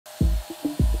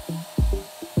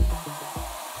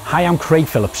Hi, I'm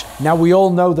Phillips. Now we all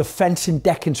know the fence and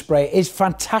decking sprayer is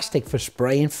fantastic for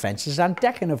spraying fences and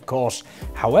decking, of course.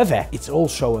 However, it's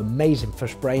also amazing for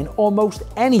spraying almost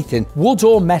anything, wood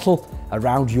or metal,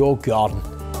 around your garden.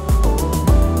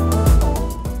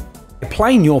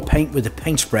 Applying your paint with a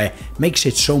paint sprayer makes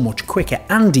it so much quicker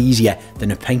and easier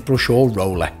than a paintbrush or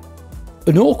roller.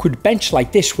 An awkward bench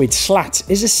like this with slats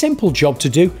is a simple job to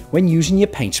do when using your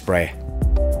paint sprayer.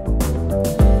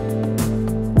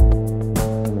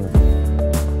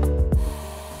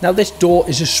 Now this door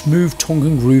is a smooth tongue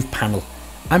and groove panel.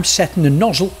 I'm setting the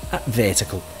nozzle at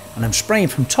vertical and I'm spraying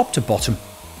from top to bottom.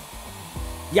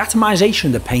 The atomisation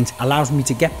of the paint allows me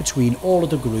to get between all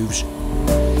of the grooves.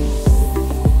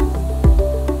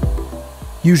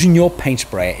 Using your paint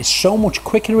sprayer is so much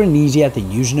quicker and easier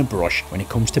than using a brush when it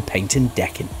comes to painting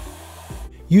decking.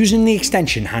 Using the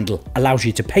extension handle allows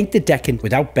you to paint the decking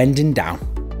without bending down.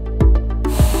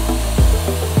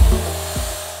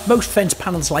 Most fence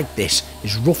panels like this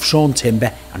is rough sawn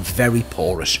timber and very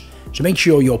porous, so make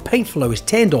sure your paint flow is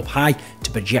turned up high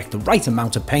to project the right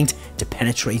amount of paint to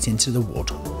penetrate into the wood.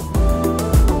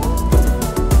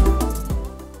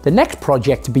 The next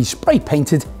project to be spray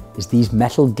painted is these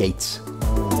metal gates.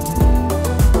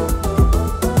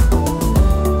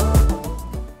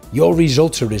 Your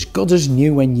results are as good as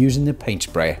new when using the paint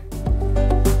sprayer.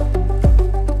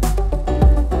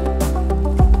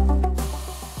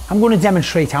 I'm going to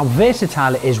demonstrate how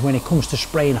versatile it is when it comes to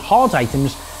spraying hard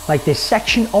items like this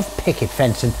section of picket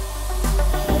fencing.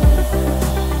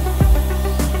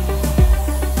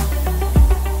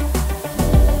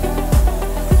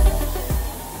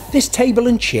 This table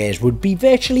and chairs would be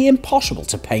virtually impossible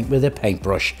to paint with a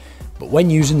paintbrush, but when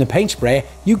using the paint sprayer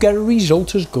you get a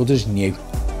result as good as new.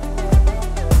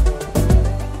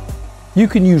 You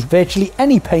can use virtually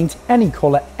any paint, any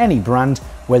colour, any brand,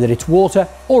 whether it's water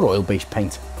or oil-based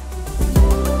paint.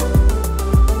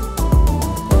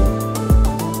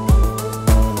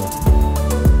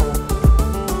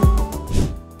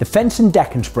 The Fence and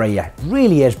Decking sprayer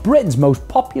really is Britain's most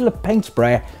popular paint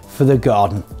sprayer for the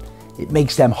garden. It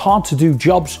makes them hard to do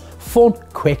jobs fun,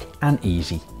 quick and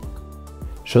easy.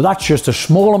 So that's just a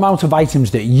small amount of items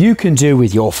that you can do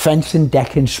with your Fence and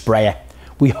Decking sprayer.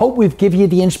 We hope we've given you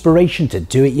the inspiration to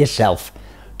do it yourself.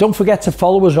 Don't forget to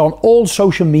follow us on all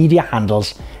social media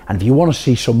handles, and if you want to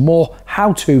see some more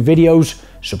how-to videos,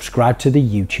 subscribe to the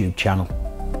YouTube channel.